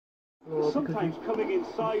Sometimes coming in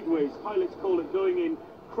sideways, pilots call it going in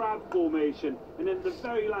crab formation, and then at the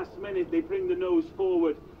very last minute they bring the nose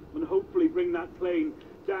forward and hopefully bring that plane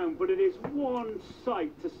down. But it is one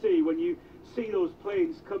sight to see when you see those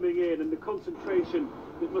planes coming in, and the concentration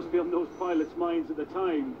that must be on those pilots' minds at the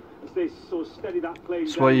time as they sort of steady that plane.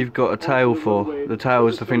 That's what you've got a tail for. The tail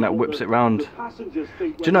is the thing that whips it round.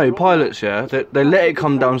 Do you know, pilots, yeah, they let it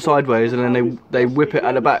come down sideways and then they whip it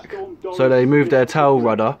at the back. So they move their tail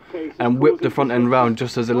rudder and whip the front end round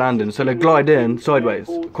just as they're landing. So they glide in sideways,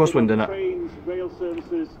 crosswind in it. Trains, rail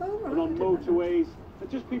services, and on motorways, and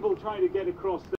just people trying to get across.